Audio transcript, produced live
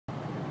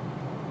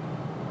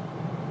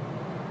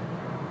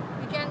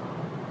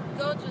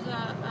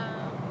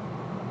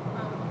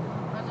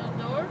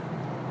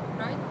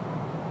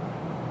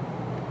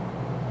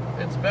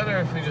better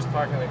if we just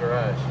park in the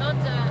garage. Not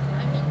the,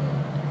 I mean,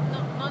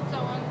 not the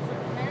one for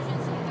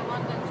emergency, the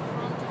one that's in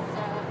front of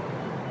the,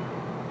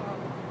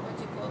 what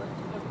do you call it,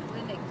 for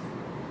clinics.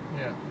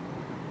 Yeah.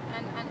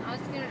 And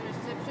asking a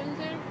reception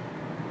there,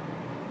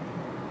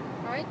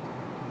 right?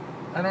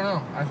 I don't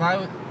know. If I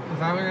were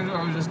gonna do it,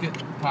 I would just get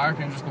park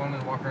and just go in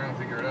and walk around and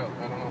figure it out.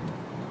 I don't know.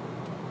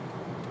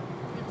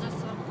 It's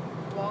just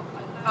a walk.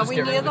 Are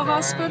we near the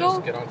hospital?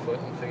 Just get on foot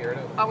and figure it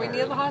out. Are we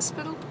near the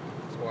hospital?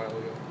 It's a while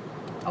ago.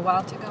 A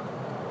while to go.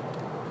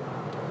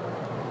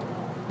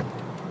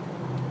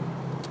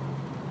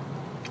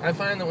 I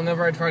find that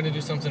whenever I try to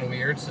do something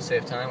weird to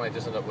save time, I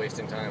just end up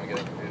wasting time and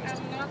getting confused.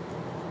 I'm not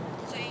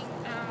saying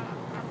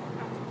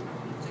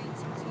I'm doing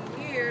something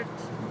weird.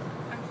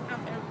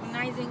 I'm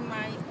organizing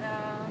my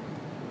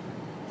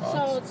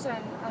thoughts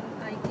and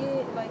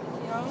ideas, like,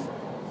 you know,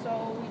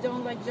 so we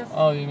don't like just...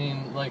 Oh, you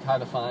mean like how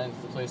to find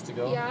the place to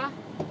go? Yeah.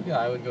 Yeah,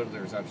 I would go to the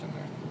reception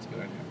there. That's a good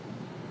idea.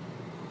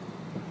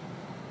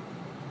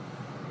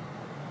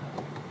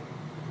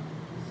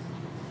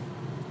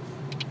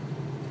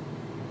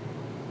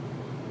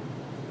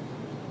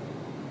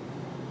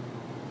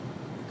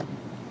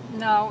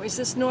 Now, is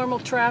this normal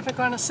traffic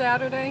on a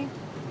Saturday?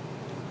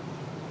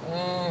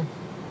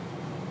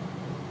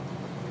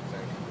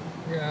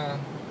 Yeah.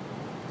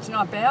 It's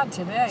not bad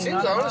today.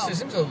 Seems honestly, it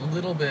seems a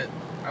little bit.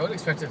 I would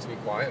expect it to be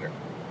quieter.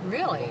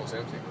 Really? Almost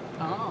empty.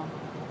 Oh.